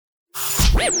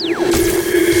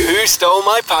Who Stole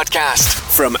My Podcast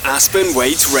from Aspen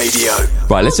Waite Radio.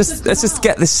 Right, let's just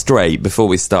get this straight before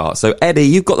we start. So, Eddie,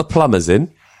 you've got the plumbers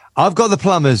in. I've got the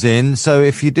plumbers in, so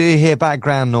if you do hear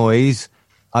background noise,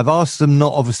 I've asked them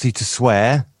not obviously to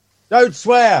swear. Don't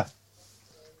swear.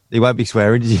 They won't be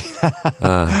swearing, did you?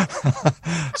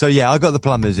 So yeah, I got the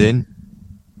plumbers in.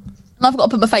 And I've got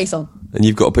to put my face on. And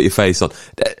you've got to put your face on.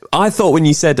 I thought when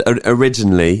you said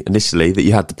initially, that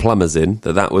you had the plumbers in,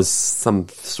 that was some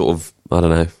sort of, I don't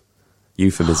know,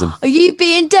 euphemism. Are you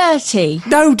being dirty?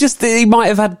 No, just that he might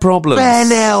have had problems. Ben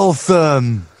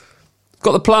Eltham.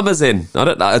 Got the plumbers in. I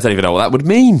don't even know what that would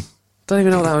mean. Don't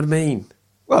even know what that would mean.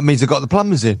 Well, it means I got the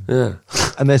plumbers in. Yeah.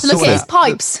 And they're Look at his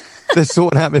pipes. They're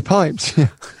sorting out my pipes.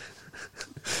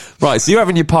 Right, so you're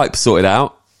having your pipes sorted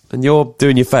out, and you're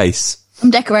doing your face. I'm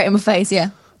decorating my face, yeah.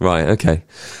 Right, okay.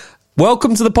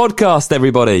 Welcome to the podcast,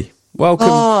 everybody. Welcome.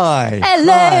 Hi.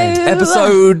 Hello. Hi.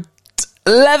 Episode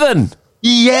 11.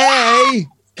 Yay.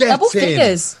 Get Double in.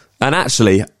 figures. And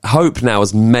actually, Hope now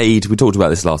has made, we talked about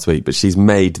this last week, but she's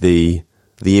made the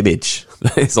image.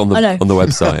 It's on the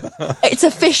website. It's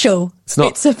official. It's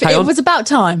not- It hang on. was about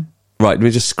time. Right, let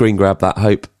me just screen grab that,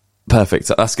 Hope. Perfect.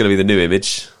 So that's going to be the new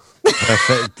image.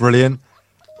 Perfect. Brilliant.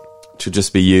 Should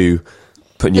just be you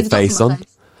putting your With the top face of my on. face.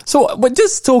 So,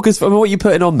 just talk us from what you're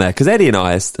putting on there, because Eddie and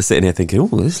I are sitting here thinking, "Oh,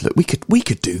 this look, we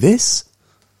could do this."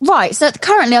 Right, so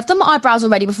currently I've done my eyebrows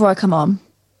already before I come on.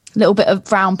 A little bit of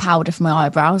brown powder for my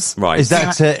eyebrows. Right. Is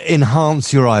that to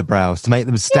enhance your eyebrows, to make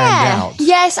them stand out?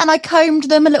 Yes, and I combed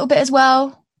them a little bit as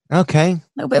well. Okay. A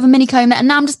little bit of a mini comb there. And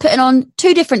now I'm just putting on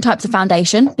 2 different types of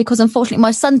foundation because unfortunately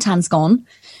my suntan's gone.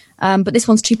 But this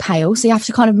one's too pale, so you have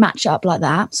to kind of match it up like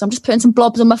that. So I'm just putting some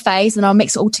blobs on my face and I'll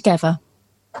mix it all together.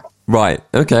 Right.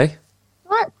 Okay.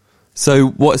 Right. So,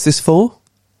 what's this for?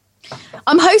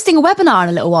 I'm hosting a webinar in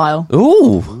a little while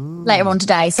Ooh. later on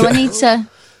today, so I need to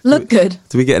look good.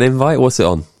 Do we get an invite? What's it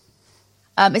on?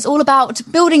 It's all about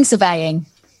building surveying.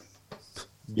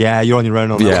 Yeah, you're on your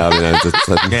own on that. Yeah.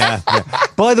 I mean, Yeah.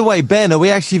 By the way, Ben, are we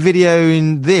actually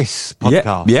videoing this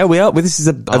podcast? yeah, we are. Well, this is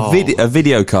a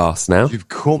video cast now. You've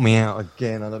caught me out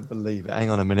again. I don't believe it. Hang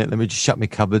on a minute. Let me just shut my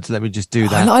cupboards. Let me just do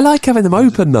that. I like having them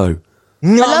open though.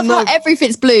 No, I love how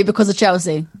everything's blue because of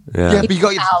Chelsea. Yeah. Yeah, but you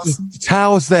got your Towels.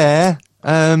 towels there.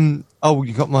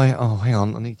 You got my... Oh, hang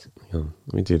on. I need to...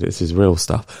 Let me do this. This is real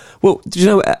stuff. Well, do you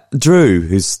know Drew,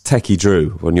 who's Techie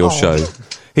Drew on your show?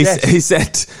 Yes. He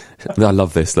said, I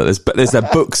love this. Look, there's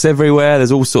books everywhere.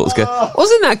 There's all sorts.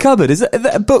 What's in that cupboard? Is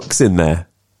there books in there?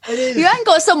 You ain't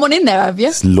got someone in there, have you?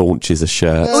 Just launches a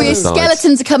shirt. All your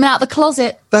skeletons are coming out of the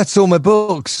closet. That's all my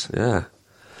books. Yeah.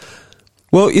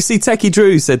 Well, you see, Techie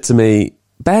Drew said to me,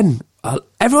 Ben,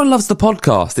 everyone loves the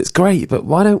podcast. It's great, but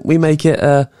why don't we make it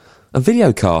a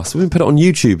video cast? We can put it on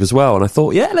YouTube as well. And I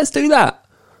thought, yeah, let's do that.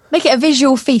 Make it a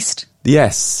visual feast.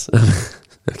 Yes.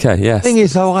 Okay, yes. The thing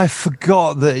is, though, I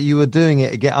forgot that you were doing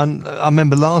it again. I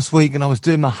remember last week and I was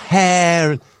doing my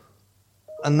hair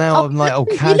and now I'm like,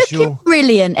 You're casual. looking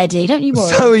brilliant, Eddie. Don't you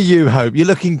worry. So are you, Hope. You're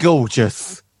looking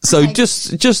gorgeous. So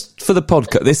just for the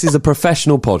podcast, this is a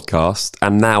professional podcast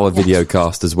and now a video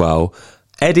cast as well.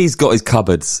 Eddie's got his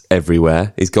cupboards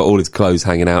everywhere. He's got all his clothes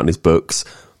hanging out in his books.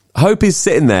 Hope is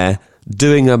sitting there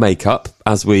doing her makeup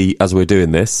as we're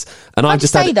doing this. And I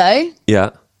just though, yeah.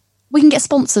 we can get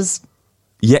sponsors.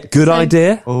 Yeah, good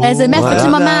idea. There's a method to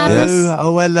my madness. Hello.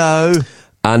 Oh, hello.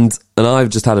 And I've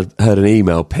just heard an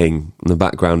email ping in the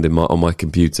background on my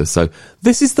computer. So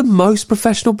this is the most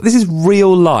professional. This is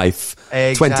real life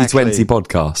Exactly. 2020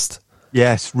 podcast.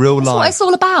 Yes, real That's what life. it's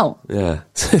all about. Yeah,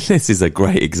 this is a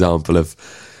great example of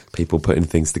people putting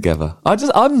things together.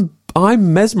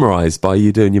 I'm mesmerised by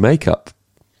you doing your makeup.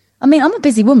 I mean, I'm a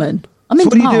busy woman. I'm in So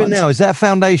what are you demand. doing now? Is that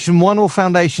foundation 1 or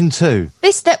foundation 2?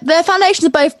 The foundations are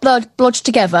both blodged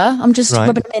together. I'm just Right.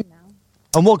 rubbing them in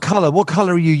now. And what colour? What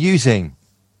colour are you using?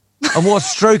 And what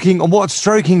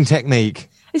stroking technique?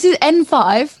 This is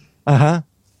N5. Uh-huh.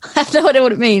 I have no idea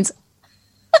what it means.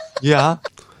 Yeah.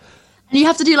 And you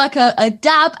have to do like a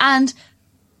dab and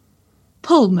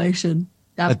pull motion.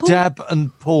 A pull. dab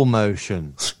and pull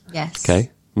motion. Yes.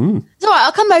 Okay. It's all right.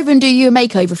 I'll come over and do you a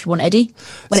makeover if you want, Eddie,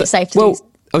 when it's safe to do.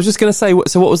 I was just going to say,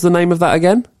 so what was the name of that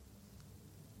again?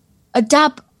 A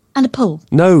dab and a pull.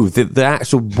 No, the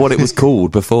actual, what it was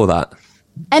called before that.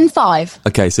 N5.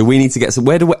 Okay, so we need to get some,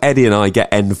 where do Eddie and I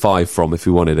get N5 from if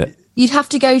we wanted it? You'd have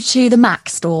to go to the Mac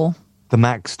store. The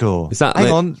Mac store. Is that Hang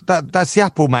the- on, that's the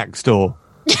Apple Mac store.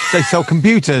 They sell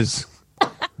computers.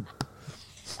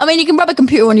 I mean, you can rub a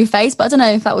computer on your face, but I don't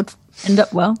know if that would end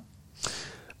up well.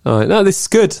 All right, no, this is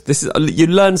good. This is, you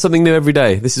learn something new every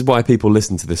day. This is why people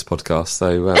listen to this podcast.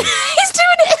 So He's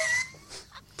doing it.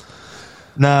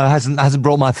 No, hasn't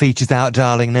brought my features out,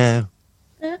 darling. No.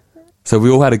 So we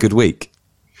all had a good week.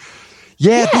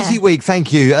 Yeah, busy week,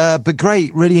 thank you. But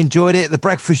great, really enjoyed it. The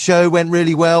breakfast show went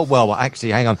really well. Well,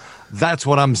 actually, hang on. That's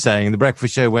what I'm saying. The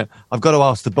breakfast show went... I've got to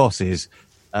ask the bosses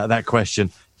that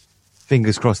question.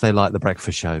 Fingers crossed they like the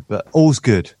breakfast show. But all's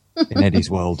good in Eddie's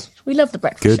world. We love the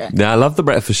breakfast Good. show. Yeah, I love the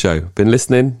breakfast show. Been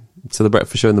listening to the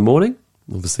breakfast show in the morning.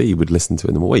 Obviously, you would listen to it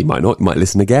in the morning. You might not. You might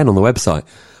listen again on the website.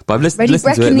 But I've listened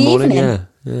Breck to it in the morning. evening.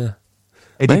 Yeah.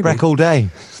 Eddie Maybe. Breck all day.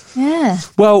 Yeah.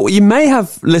 Well, you may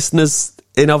have listeners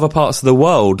in other parts of the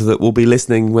world that will be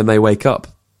listening when they wake up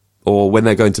or when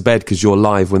they're going to bed because you're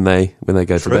live when they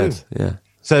go to bed. Yeah.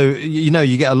 So,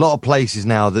 you get a lot of places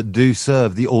now that do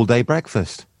serve the all-day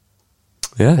breakfast.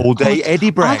 Yeah. All-day Eddie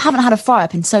I Breck. haven't had a fry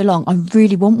up in so long. I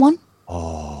really want one.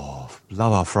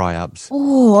 Love our fry-ups.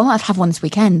 Oh, I might have one this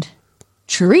weekend.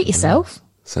 Treat yourself.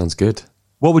 Sounds good.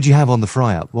 What would you have on the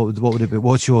fry-up? What would it be?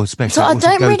 What's your special? So I what's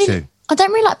your don't go-to?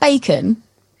 really like bacon.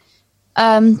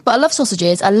 But I love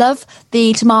sausages. I love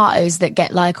the tomatoes that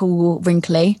get like all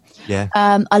wrinkly. Yeah.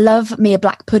 I love me a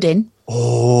black pudding.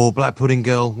 Oh, black pudding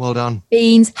girl. Well done.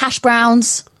 Beans, hash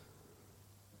browns.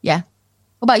 Yeah.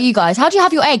 What about you guys? How do you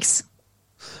have your eggs?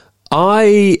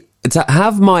 To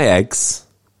have my eggs,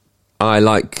 I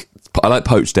like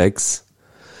poached eggs.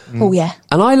 Oh, yeah.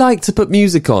 And I like to put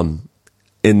music on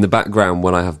in the background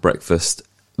when I have breakfast.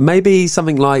 Maybe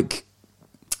something like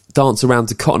Dance Around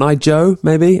to Cotton Eye Joe,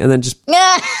 maybe, and then just put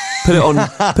it on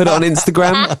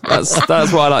Instagram.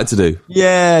 That's what I like to do.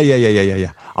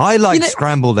 Yeah. I like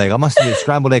scrambled egg. I must admit,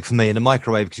 scrambled egg for me in the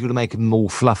microwave because you've got to make them all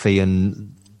fluffy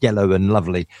and yellow and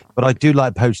lovely. But I do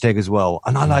like poached egg as well.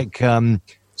 And I like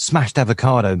smashed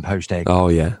avocado and poached egg. Oh,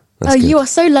 yeah. That's Oh, good. you are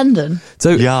so London.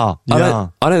 So Yeah. I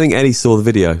don't think Eddie saw the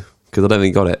video because I don't think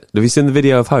he got it. Have you seen the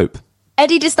video of Hope?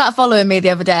 Eddie just started following me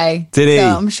the other day. Did he? So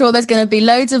I'm sure there's going to be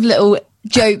loads of little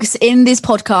jokes in this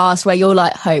podcast where you're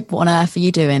like, Hope, what on earth are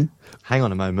you doing? Hang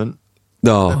on a moment.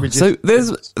 No. me just- So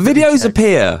there's videos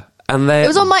appear and It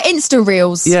was on my Insta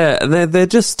reels. yeah, and they're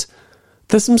just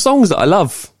there's some songs that I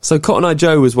love. So Cotton Eye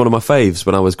Joe was one of my faves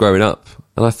when I was growing up,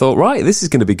 and I thought, right, this is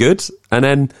going to be good. And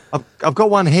then I've got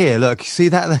one here. Look, see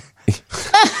that?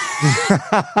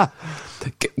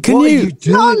 can What are you? you It's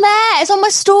not on there. It's on my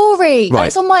story. Right.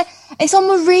 It's on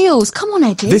my reels. Come on,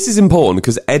 Eddie. This is important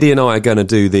because Eddie and I are going to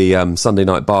do the Sunday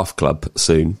Night Bath Club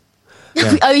soon.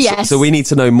 Oh, yes. So we need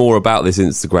to know more about this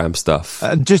Instagram stuff.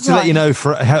 Just to let Right. you know,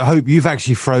 Hope, you've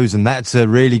actually frozen. That's a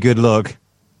really good look.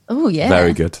 Oh, yeah.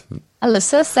 Very good. I look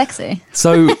so sexy.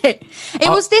 So It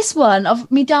was this one of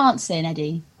me dancing,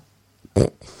 Eddie.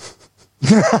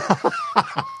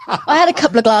 I had a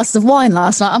couple of glasses of wine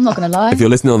last night. I'm not going to lie. if you're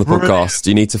listening on the podcast,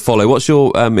 you need to follow. What's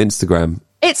your Instagram?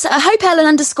 It's Hope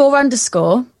Ellen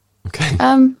 __.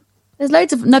 Okay. There's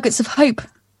loads of nuggets of hope.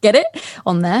 Get it?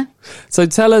 On there. So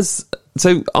tell us.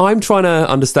 So I'm trying to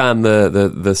understand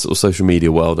the sort of social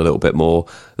media world a little bit more.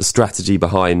 The strategy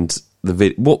behind the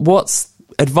video. What's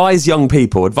advise young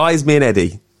people? Advise me and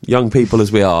Eddie, young people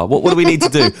as we are. What do we need to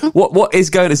do? What is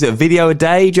going? Is it a video a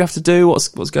day? Do you have to do? What's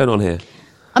going on here?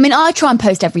 I mean, I try and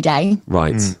post every day,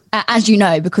 Right. as you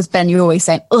know, because Ben, you're always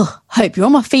saying, "Ugh, Hope, you're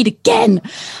on my feed again."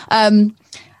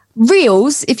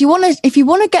 Reels. If you want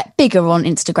to get bigger on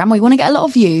Instagram or you want to get a lot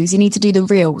of views, you need to do the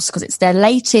Reels because it's their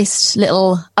latest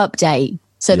little update.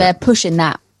 So they're pushing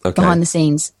that behind the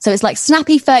scenes. So it's like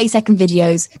snappy 30-second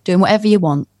videos doing whatever you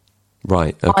want.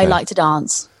 Right. Okay. I like to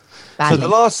dance. So Badly.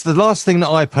 the last thing that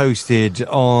I posted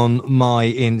on my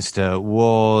Insta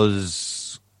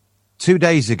was 2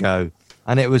 days ago,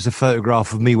 and it was a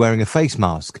photograph of me wearing a face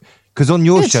mask. Because on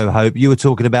your Good. show, Hope, you were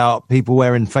talking about people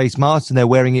wearing face masks and they're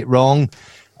wearing it wrong.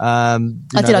 I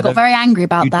got very angry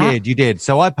about that. You did.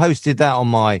 So I posted that on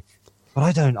my, but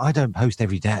I don't post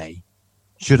every day.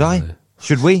 Should I?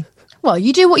 Should we? Well,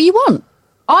 you do what you want.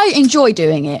 I enjoy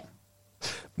doing it.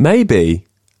 Maybe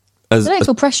as I don't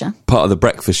feel pressure. part of the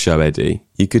breakfast show, Eddie,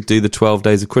 you could do the 12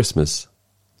 days of Christmas.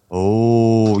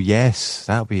 Oh, yes.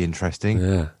 That'll be interesting.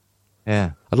 Yeah.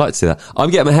 Yeah. I'd like to see that. I'm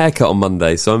getting my hair cut on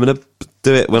Monday, so I'm going to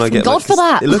do it when I get God back. for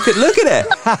that. Look at it.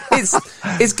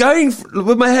 It's going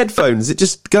with my headphones. It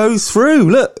just goes through.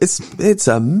 Look, it's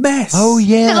a mess. Oh, Is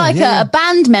yeah. it like yeah. a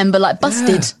band member, like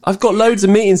Busted? I've got loads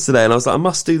of meetings today, and I was like, I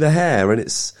must do the hair. And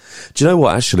it's. Do you know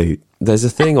what? Actually, there's a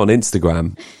thing on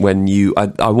Instagram when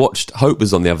I watched Hope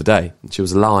was on the other day. She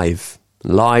was live.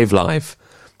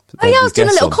 Oh, yeah, I was doing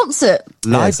a little concert.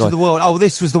 Live so to the world. Oh,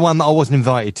 this was the one that I wasn't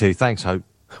invited to. Thanks, Hope.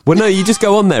 Well, no, you just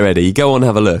go on there, Eddie. You go on,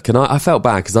 have a look. And I felt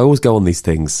bad because I always go on these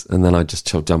things and then I just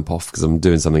jump off because I'm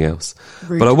doing something else.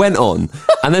 But I went on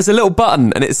and there's a little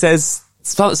button and it says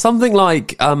something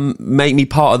like, make me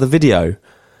part of the video.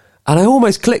 And I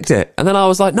almost clicked it. And then I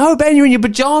was like, no, Ben, you're in your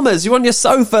pajamas. You're on your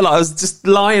sofa. Like, I was just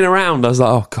lying around. I was like,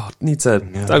 oh, God,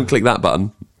 don't click that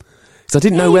button. Because I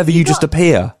didn't know whether you just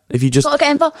appear. If you just... Got to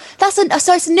get involved.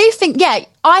 So it's a new thing. Yeah,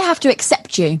 I have to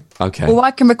accept you. Okay. Or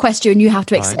I can request you and you have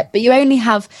to accept. Right. But you only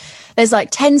have... There's like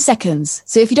 10 seconds.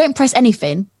 So if you don't press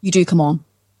anything, you do come on.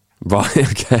 Right,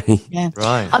 okay. Yeah.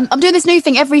 Right. I'm doing this new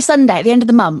thing every Sunday at the end of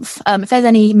the month. If there's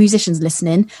any musicians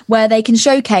listening, where they can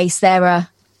showcase their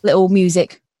little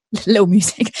music.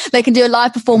 They can do a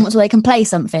live performance or they can play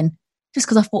something. Just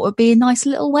because I thought it would be a nice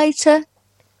little way to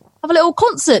have a little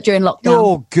concert during lockdown.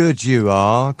 You're good, you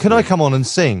are. Can I come on and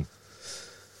sing?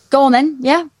 Go on then,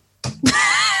 yeah.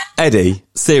 Eddie,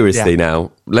 seriously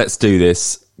now, let's do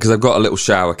this. Because I've got a little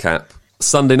shower cap.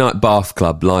 Sunday Night Bath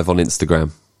Club live on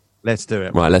Instagram. Let's do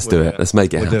it. Right, let's do it. Let's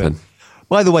make it happen.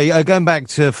 By the way, going back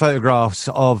to photographs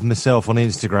of myself on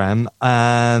Instagram,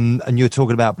 and you're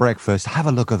talking about breakfast, have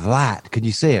a look at that. Can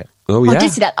you see it? Oh, yeah. I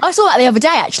did see that. I saw that the other day,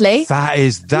 actually. Maybe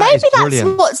is brilliant.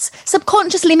 That's what's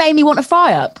subconsciously made me want to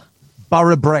fry up.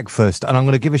 Borough Breakfast, and I'm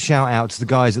going to give a shout out to the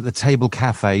guys at the Table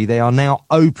Cafe. They are now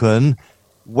open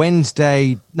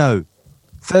Thursday,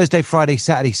 Friday,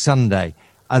 Saturday, Sunday,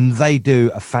 and they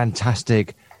do a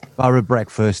fantastic borough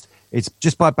breakfast. It's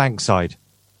just by Bankside,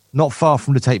 not far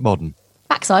from the Tate Modern.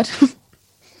 Backside.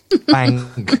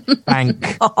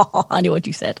 Bank. Oh, I knew what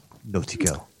you said. Naughty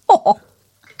girl.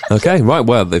 Okay, right.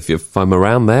 Well, if I'm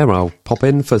around there, I'll pop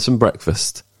in for some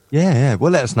breakfast. Yeah.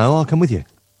 Well, let us know. I'll come with you.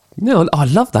 No, I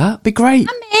love that. Be great.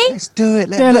 Let's do it.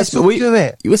 Let's do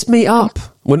it. Let's meet up.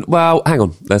 Well, hang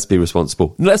on. Let's be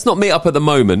responsible. Let's not meet up at the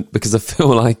moment because I feel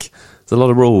like there's a lot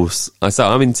of rules.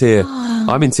 I'm in tier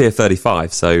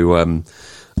 35, so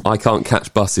I can't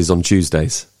catch buses on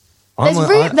Tuesdays.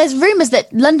 There's rumours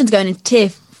that London's going into tier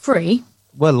 3.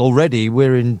 Well, already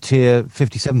we're in tier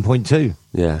 57.2.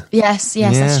 Yeah. Yes,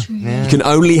 that's true. Yeah. You can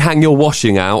only hang your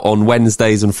washing out on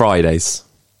Wednesdays and Fridays.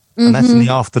 And that's in the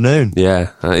afternoon.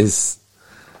 Yeah, that is.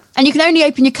 And you can only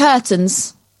open your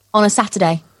curtains on a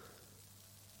Saturday.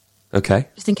 Okay.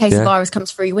 Just in case the virus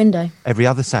comes through your window. Every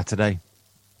other Saturday.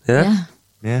 Yeah.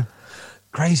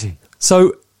 Crazy.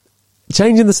 So,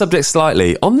 changing the subject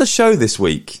slightly, on the show this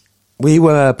week, we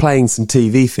were playing some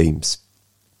TV themes.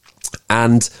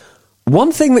 And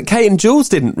one thing that Kate and Jules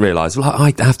didn't realise, well,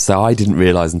 I have to say I didn't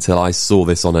realise until I saw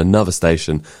this on another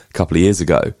station a couple of years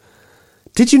ago.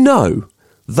 Did you know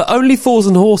that Only Fools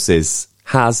and Horses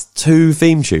has 2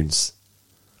 theme tunes?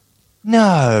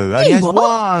 No, only has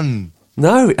 1.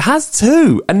 No, it has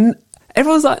 2. And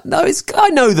everyone's like, no, I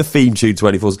know the theme tune to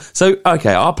Only Fools. So,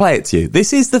 okay, I'll play it to you.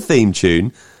 This is the theme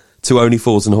tune to Only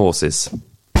Fools and Horses.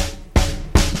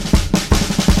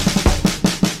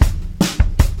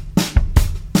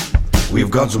 We've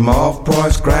got some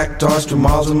off-price crack toys to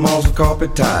miles and miles of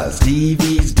carpet tiles,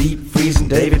 TVs, deep freezing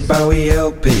David Bowie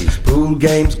LPs, pool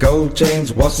games, gold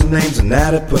chains, what's the names, and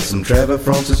now to put some Trevor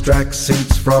Francis track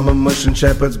seats from a mush and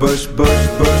shepherd's bush. No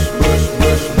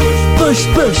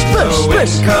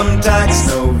income tax,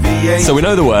 no VAT. So we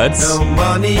know the words. No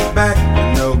money back,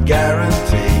 no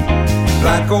guarantee.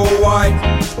 Black or white,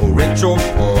 or rich or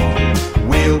poor,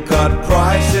 we'll cut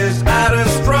prices at a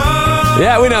straw.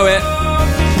 Yeah, we know it.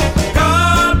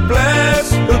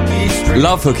 Bless Hookie Street.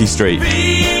 Love Hookie Street.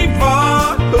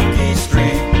 Viva Hookie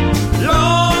Street.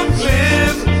 Long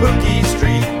live Hookie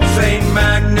Street. Say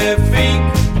magnifique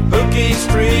Hookie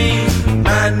Street.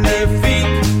 Magnifique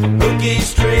Hookie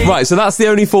Street. Right, so that's the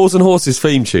Only Fools and Horses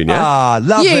theme tune, yeah?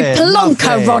 Love you it.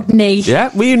 plonker, Rodney. Yeah,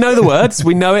 we know the words.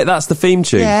 We know it. That's the theme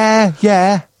tune. Yeah. Right.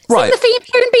 Sing the theme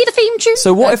tune and be the theme tune.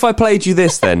 So what if I played you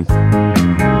this then?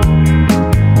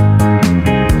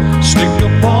 Stick a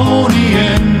pony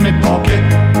in my pocket.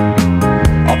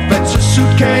 I'll fetch a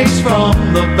suitcase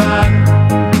from the van.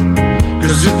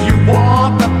 'Cause if you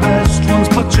want the best ones,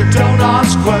 but you don't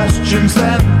ask questions,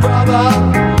 then brother,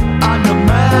 I'm your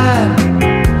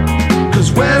man.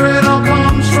 'Cause where it all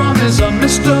comes from is a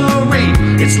mystery.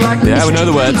 It's like Yeah, we know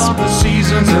the words. of the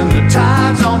seasons and the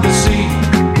tides on the sea.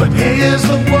 But here's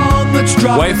the one that's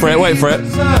driving. Wait for it.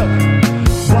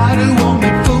 Why do only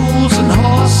fools and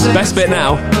horses? Best bit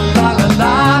now. La la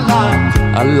la la.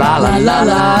 La la la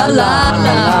la la la la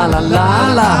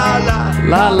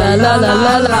la la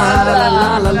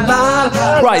la la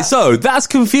la. Right, so that's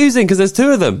confusing because there's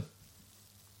 2 of them.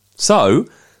 So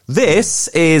this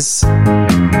is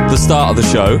the start of the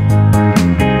show,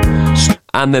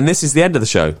 and then this is the end of the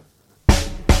show.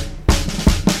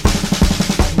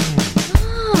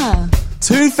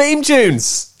 2 theme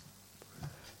tunes.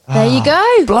 There you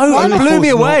go. Blew me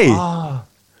away.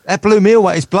 That blew me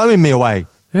away. It's blowing me away.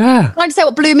 Yeah. I'd like to say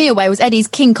what blew me away was Eddie's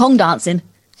King Kong dancing.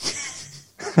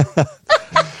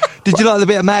 Did you like the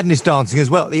bit of madness dancing as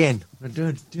well at the end?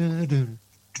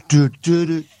 So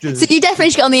you definitely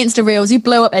should get on the Insta Reels. You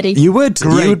blow up, Eddie. You would.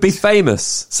 Great. You would be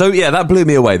famous. So, yeah, that blew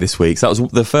me away this week. So that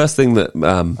was the first thing that...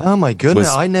 oh, my goodness.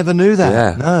 I never knew that.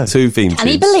 Yeah, No. 2 theme Can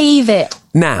you tunes. believe it?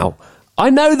 Now, I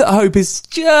know that Hope is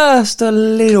just a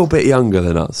little bit younger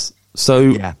than us, so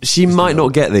Yeah, she might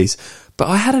not get these. But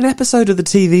I had an episode of the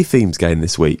TV themes game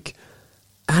this week,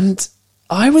 and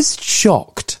I was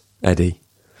shocked, Eddie,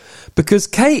 because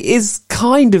Kate is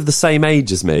kind of the same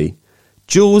age as me.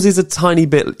 Jules is a tiny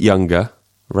bit younger,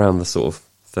 around the sort of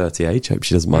 30 age, hope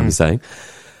she doesn't mind me saying.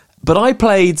 But I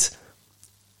played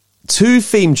 2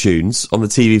 theme tunes on the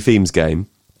TV themes game,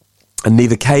 and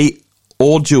neither Kate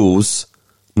or Jules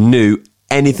knew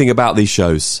anything about these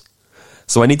shows.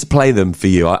 So I need to play them for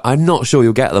you. I'm not sure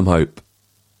you'll get them, Hope.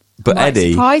 But Might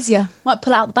Eddie, surprise you. Might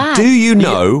pull out the bag. do you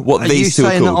know what Are these you two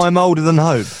are saying that called? I'm older than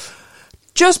Hope?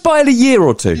 Just by a year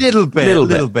or two. Little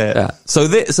bit. Yeah. So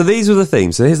these were the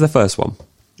themes. So here's the first one.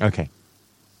 Okay.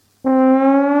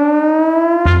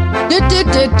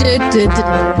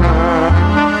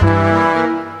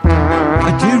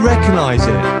 I do recognise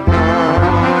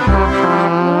it.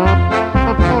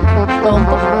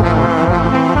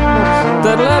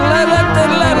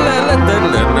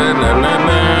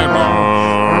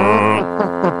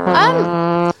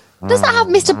 Does that have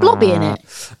Mr. Blobby in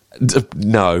it?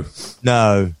 No.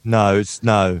 No, it's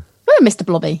no. Remember Mr.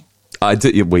 Blobby? I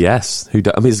do. Well, yes. Who?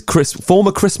 I mean, it's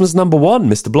former Christmas number 1,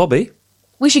 Mr. Blobby.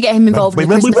 We should get him involved in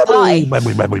the Christmas party.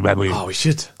 Oh, we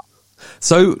should.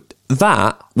 So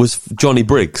that was Johnny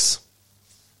Briggs.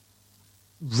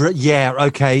 Yeah,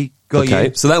 okay. Got Okay,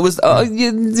 you. so that was.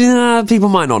 Yeah, people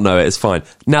might not know it. It's fine.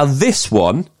 Now this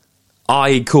one,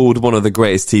 I called one of the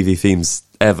greatest TV themes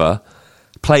ever.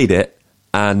 Played it,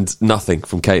 and nothing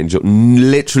from Kate and George.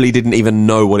 Literally didn't even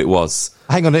know what it was.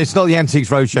 Hang on, it's not the Antiques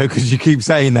Roadshow because you keep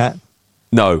saying that.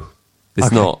 No, it's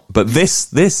Okay. not. But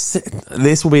this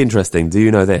will be interesting. Do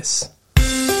you know this?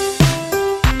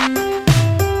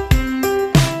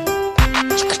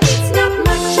 It's not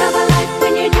much of a life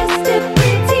when you're just a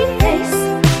pretty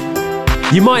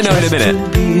face. You might know in a minute. To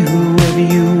be whoever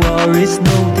you are is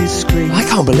no disgrace. I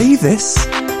can't believe this.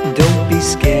 Don't be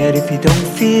scared if you don't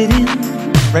fit in.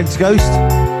 Rent's Ghost.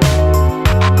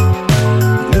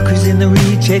 Look who's in the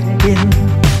reject bin.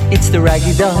 It's the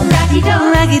Raggy Doll. Raggy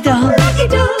doll, Raggy Doll. raggy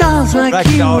doll, Dolls like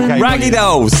Raggy you Doll, and okay. Raggy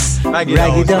Dolls. Raggy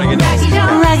Raggy Doll. raggy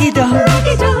doll, Raggy Doll.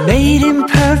 raggy doll. Made him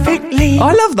perfectly.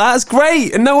 I love that. It's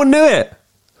great, and no one knew it.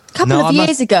 A couple No, of I must-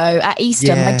 years ago at Easter,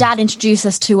 Yeah. my dad introduced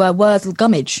us to Wurzel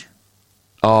Gummidge.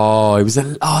 Oh, it was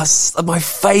my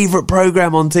favourite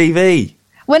programme on TV.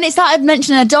 When it started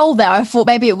mentioning a doll there, I thought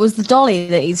maybe it was the dolly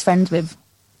that he's friends with.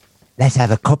 Let's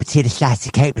have a cup of tea and a slice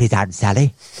of cake, please, Aunt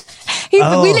Sally. We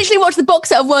literally watched the box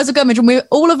set of Wurzel Gummidge, and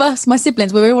all of us, my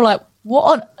siblings, we were all like, what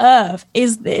on earth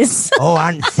is this? Oh,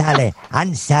 Aunt Sally,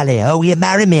 Aunt Sally. Oh, will you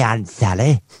marry me, Aunt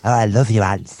Sally? Oh, I love you,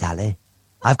 Aunt Sally.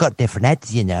 I've got different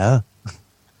heads, you know.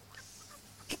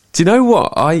 Do you know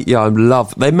what? I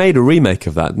love. They made a remake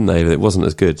of that, didn't they? It wasn't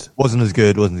as good. Wasn't as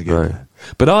good. No.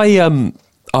 But I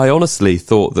honestly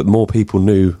thought that more people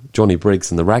knew Johnny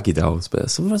Briggs and the Raggy Dolls, but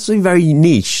it's something very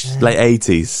niche, late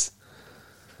 80s.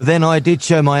 Then I did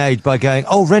show my age by going,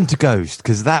 Rent a Ghost,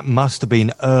 because that must have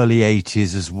been early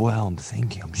 80s as well. I'm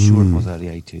sure it was early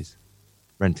 80s.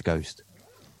 Rent a Ghost.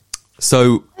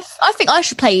 So, I think I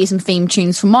should play you some theme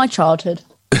tunes from my childhood.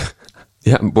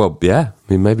 yeah, I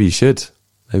mean, maybe you should.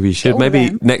 Maybe you should. all Maybe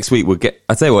them. next week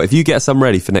I'll tell you what, if you get some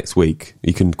ready for next week,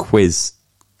 you can quiz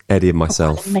Eddie and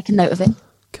myself. Make a note of it.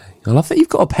 Okay. I love that you've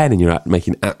got a pen and you're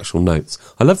making actual notes.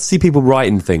 I love to see people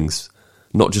writing things,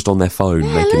 not just on their phone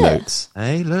making look. notes.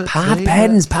 Hey, look. Pad, see,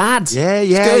 pens, look. pads. Yeah,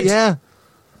 It's yeah, good. yeah.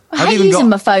 I I've hate even using got-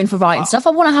 my phone for writing stuff. I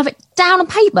want to have it down on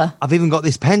paper. I've even got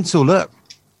this pencil, look.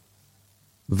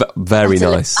 Very That's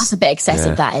nice. That's a bit excessive,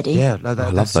 Yeah. that, Eddie. Yeah, I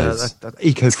love that's, those. that's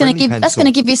It's gonna eco-friendly give. pencil. That's going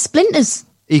to give you splinters.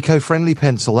 Eco-friendly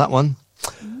pencil, that one.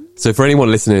 So for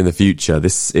anyone listening in the future,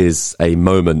 this is a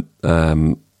moment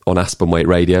on Aspen Weight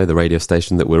Radio, the radio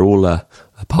station that we're all a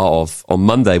part of. On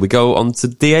Monday, we go on to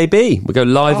DAB. We go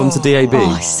live onto DAB,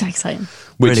 Oh, it's so exciting.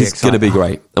 which really is going to be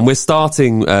exciting. great. And we're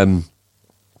starting...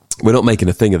 we're not making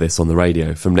a thing of this on the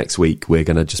radio. From next week, we're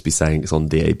going to just be saying it's on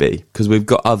DAB because we've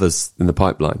got others in the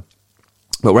pipeline.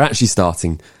 But we're actually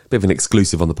starting a bit of an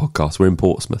exclusive on the podcast. We're in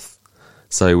Portsmouth.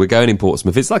 So we're going in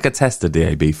Portsmouth. It's like a test of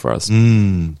DAB for us.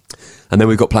 And then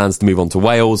we've got plans to move on to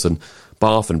Wales and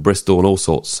Bath and Bristol and all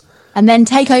sorts. And then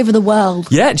take over the world.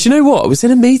 Yeah, do you know what? I was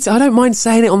in a meeting. I don't mind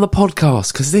saying it on the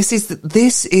podcast because this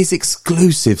is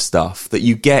exclusive stuff that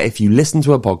you get if you listen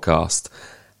to a podcast.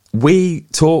 We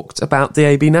talked about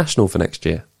DAB National for next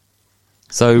year.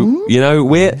 So,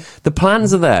 the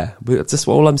plans are there. Just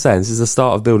all I'm saying, this is the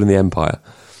start of building the empire.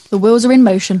 The wheels are in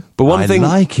motion. But I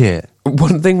like it.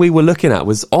 One thing we were looking at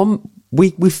was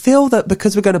we feel that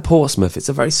because we're going to Portsmouth, it's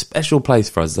a very special place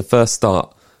for us, the first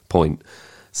start point.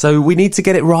 So we need to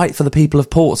get it right for the people of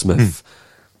Portsmouth.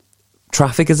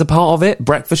 Traffic is a part of it,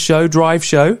 breakfast show, drive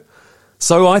show.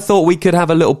 So I thought we could have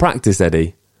a little practice,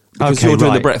 Eddie. Because you're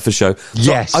doing the breakfast show. So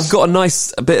yes. I've got a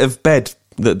nice bit of bed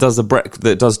that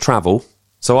does travel.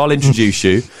 So I'll introduce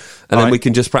you, and then we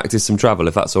can just practice some travel,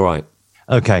 if that's all right.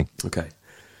 Okay.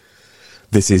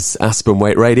 This is Aspen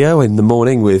Weight Radio in the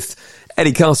morning with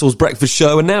Eddie Castle's breakfast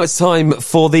show, and now it's time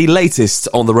for the latest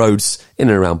on the roads in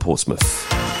and around Portsmouth.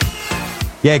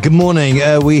 Yeah, good morning.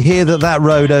 We hear that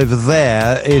road over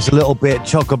there is a little bit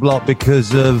chock-a-block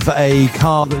because of a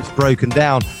car that's broken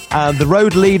down. The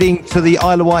road leading to the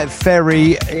Isle of Wight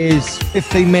ferry is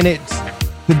 15 minutes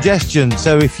congestion.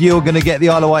 So if you're going to get the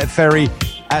Isle of Wight ferry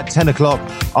at 10 o'clock,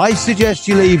 I suggest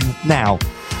you leave now.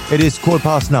 It is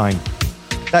 9:15.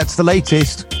 That's the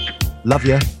latest. Love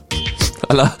you.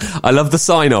 I love the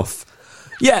sign-off.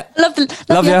 Yeah. Love you.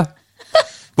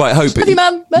 Right, Hope. Love you,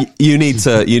 Mum. You need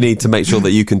to make sure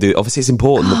that you can do. Obviously, it's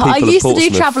important. The people I used of to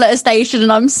do travel at a station,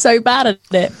 and I'm so bad at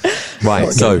it.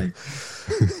 Right, so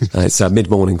it's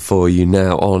mid-morning for you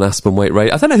now on Aspen Weight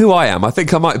Radio. I don't know who I am. I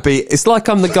think I might be. It's like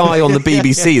I'm the guy on the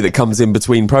BBC that comes in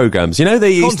between programmes. You know,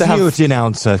 they used to have continuity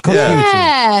announcer.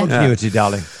 Continuity,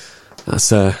 darling.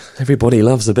 That's everybody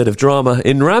loves a bit of drama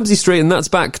in Ramsey Street, and that's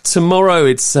back tomorrow.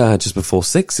 It's just before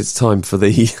 6. It's time for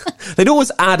the. They'd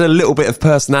always add a little bit of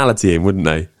personality in, wouldn't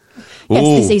they?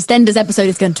 Yes, this EastEnders episode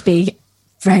is going to be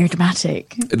very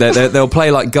dramatic. They'll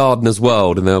play like Gardener's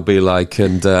World, and they'll be like,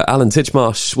 and Alan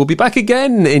Titchmarsh will be back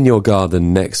again in your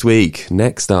garden next week.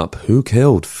 Next up, who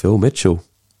killed Phil Mitchell?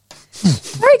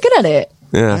 Very good at it.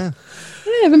 Yeah,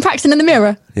 I've been practicing in the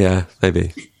mirror. Yeah,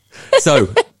 maybe.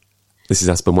 So. This is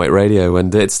Aspen Weight Radio,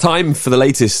 and it's time for the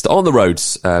latest on the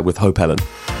roads with Hope Ellen.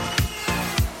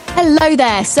 Hello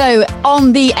there. So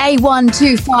on the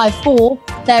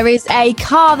A1254, there is a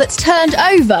car that's turned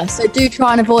over, so do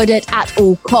try and avoid it at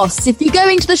all costs. If you're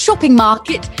going to the shopping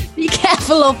market, be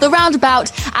careful of the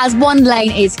roundabout as one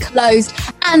lane is closed.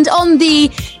 And on the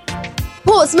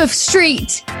Portsmouth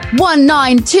Street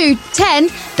 19210,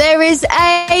 there is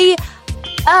a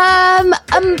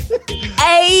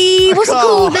what's it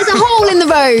called? There's a hole in the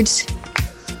road.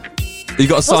 You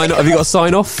got a sign? Have you got a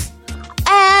sign off?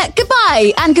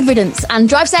 Goodbye and good riddance and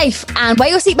drive safe and wear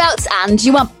your seatbelts and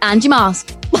your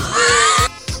mask.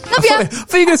 Love you. I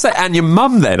thought you were going to say and your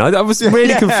mum then. I was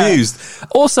really confused.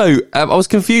 Also, I was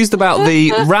confused about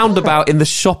the roundabout in the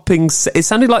shopping. It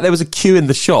sounded like there was a queue in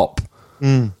the shop.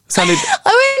 Sounded.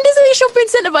 I went to say shopping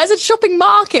centre, but I said shopping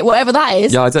market, whatever that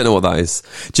is. Yeah, I don't know what that is.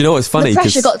 Do you know what's funny? The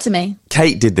pressure got to me.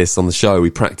 Kate did this on the show. We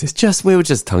practiced. We were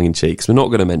just tongue in cheeks. We're not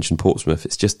going to mention Portsmouth.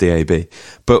 It's just DAB.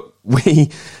 But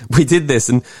we did this,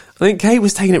 and I think Kate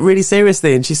was taking it really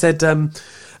seriously. And she said, and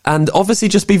obviously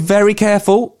just be very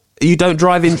careful. You don't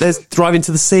drive into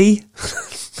the sea,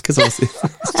 because obviously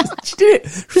she did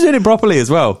it. She did it properly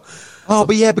as well. Oh,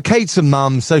 but Kate's a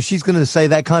mum, so she's going to say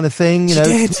that kind of thing,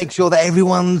 to make sure that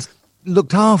everyone's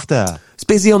looked after. It's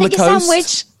busy on the coast.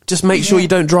 Sandwich. Just make sure you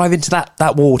don't drive into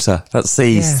that water, that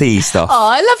sea stuff. Oh,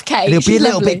 I love Kate. And it'll be a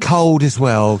little lovely. bit cold as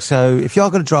well, so if you're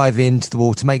going to drive into the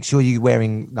water, make sure you're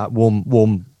wearing that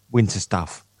warm winter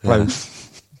stuff.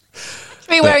 Clothes. Should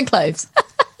be wearing clothes.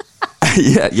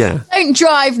 Yeah. Don't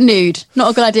drive nude.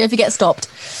 Not a good idea if you get stopped.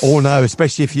 Oh no,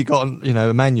 especially if you got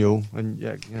a manual and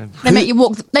They make you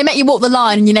walk the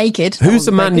line and you're naked. Who's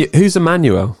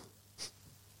Emmanuel?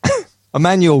 A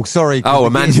manual, sorry. Oh, a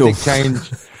manual. Change.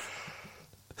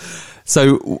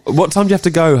 So, what time do you have to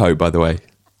go, Hope, by the way?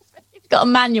 You've got a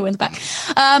manual in the back.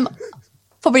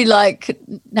 Probably like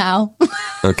now.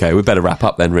 Okay, we better wrap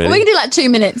up then, really. We can do like 2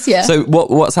 minutes, yeah. So,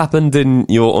 what's happened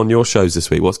on your shows this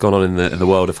week? What's gone on in the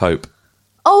world of Hope?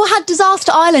 Oh, I had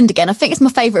Disaster Island again. I think it's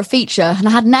my favourite feature. And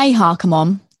I had Neha come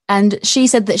on. And she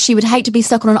said that she would hate to be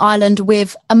stuck on an island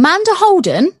with Amanda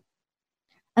Holden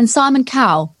and Simon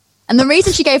Cowell. And the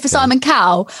reason she gave for Simon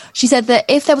Cowell, she said that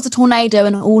if there was a tornado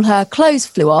and all her clothes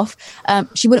flew off,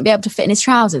 she wouldn't be able to fit in his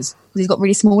trousers because he's got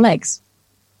really small legs.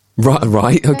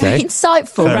 Right, okay. Very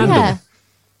insightful,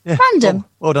 yeah. Random.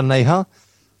 Well done, Neha.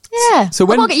 Yeah. So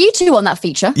when I'll get you two on that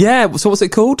feature. Yeah, so what's it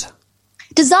called?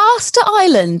 Disaster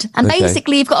Island. And Okay.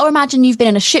 basically, you've got to imagine you've been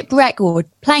in a shipwreck or a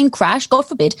plane crash, God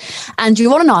forbid, and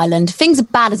you're on an island. Things are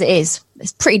bad as it is.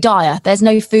 It's pretty dire. There's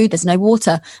no food, there's no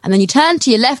water. And then you turn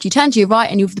to your left, you turn to your right,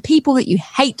 and you have the people that you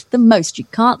hate the most. You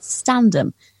can't stand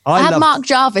them. I had Mark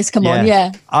Jarvis come on,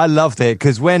 yeah. I loved it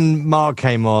because when Mark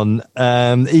came on,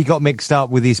 he got mixed up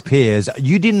with his Piers.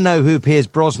 You didn't know who Piers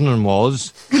Brosnan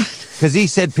was because he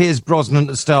said Piers Brosnan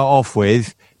to start off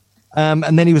with.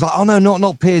 And then he was like, oh, no,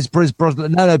 not Piers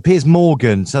Brosnan. No, Piers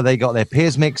Morgan. So they got their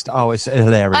Piers mixed. Oh, it's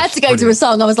hilarious. I had to go to a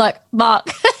song. I was like, Mark,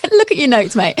 look at your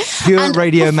notes, mate. Pure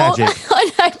radio magic.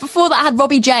 I know. Before that, I had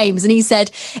Robbie James, and he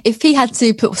said if he had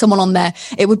to put someone on there,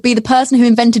 it would be the person who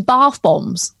invented bath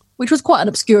bombs, which was quite an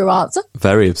obscure answer.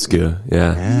 Very obscure,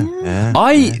 yeah.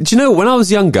 Do you know, when I was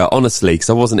younger, honestly, because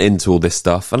I wasn't into all this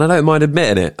stuff, and I don't mind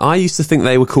admitting it, I used to think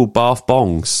they were called bath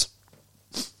bongs.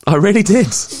 I really did.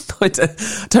 I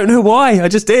don't know why. I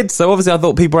just did. So obviously I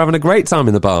thought people were having a great time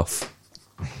in the bath.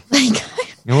 There you go.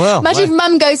 Well, imagine if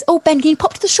Mum goes, oh, Ben, can you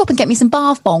pop to the shop and get me some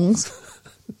bath bongs?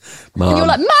 Mum. And you're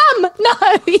like, Mum,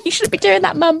 no, you shouldn't be doing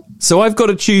that, Mum. So I've got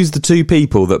to choose the 2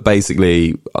 people that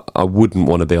basically I wouldn't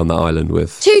want to be on that island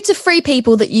with. 2 to 3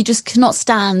 people that you just cannot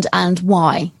stand, and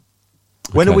why?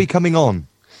 When are we coming on?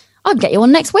 I'll get you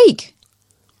on next week.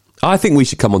 I think we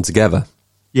should come on together.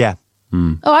 Yeah.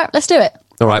 All right, let's do it.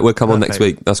 All right, we'll come on next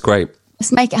week. That's great.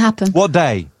 Let's make it happen. What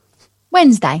day?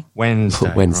 Wednesday.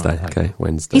 Wednesday. Right. Okay,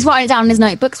 Wednesday. He's writing it down in his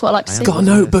notebooks. What I like to see. He's got a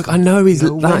notebook. I know he's.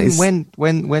 When?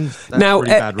 Now,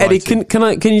 Eddie,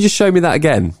 can you just show me that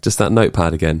again? Just that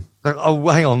notepad again. Oh,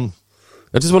 hang on.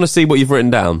 I just want to see what you've written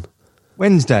down.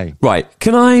 Wednesday. Right.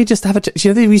 Can I just have a?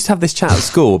 You know, we used to have this chat at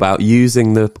school about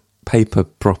using the paper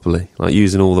properly, like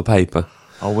using all the paper.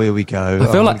 Oh, here we go.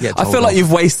 I feel like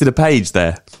you've wasted a page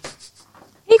there.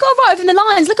 You got to write within the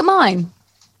lines. Look at mine.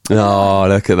 Oh,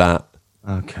 look at that.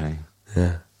 Okay.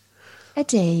 Yeah.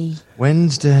 Eddie.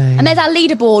 Wednesday. And there's our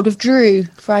leaderboard with Drew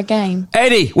for our game.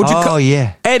 Eddie, would you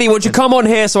Eddie, would you come on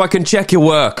here so I can check your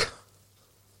work?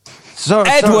 Sorry,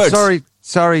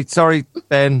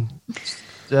 Ben.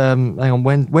 Hang on.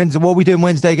 Wednesday. What are we doing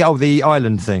Wednesday? Oh, the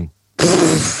island thing.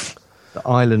 The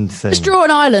island thing. Just draw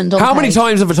an island on How the many page.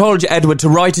 times have I told you, Edward, to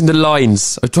write in the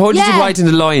lines? I've told you to write in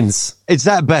the lines. Is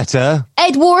that better?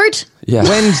 Edward. Yeah.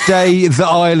 Wednesday, the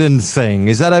island thing.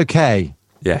 Is that okay?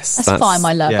 Yes. That's fine,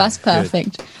 my love. yeah, That's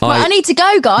perfect. good. Right, I need to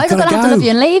go, guys. I'm going to have to love you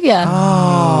and leave you.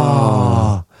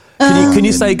 Oh. Can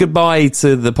you say goodbye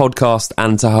to the podcast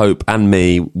and to Hope and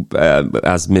me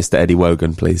as Mr. Eddie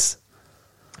Wogan, please?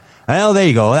 Well, there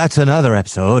you go. That's another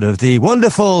episode of the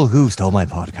wonderful Who Stole My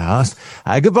Podcast.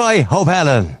 Goodbye, Hope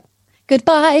Helen.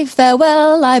 Goodbye,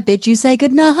 farewell. I bid you say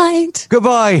goodnight.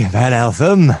 Goodbye, Van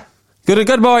Eltham.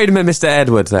 Goodbye to Mr.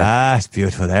 Edward there. That's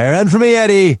beautiful there. And for me,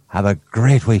 Eddie, have a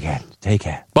great weekend. Take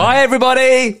care. Bye,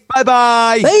 everybody.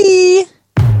 Bye-bye. Bye.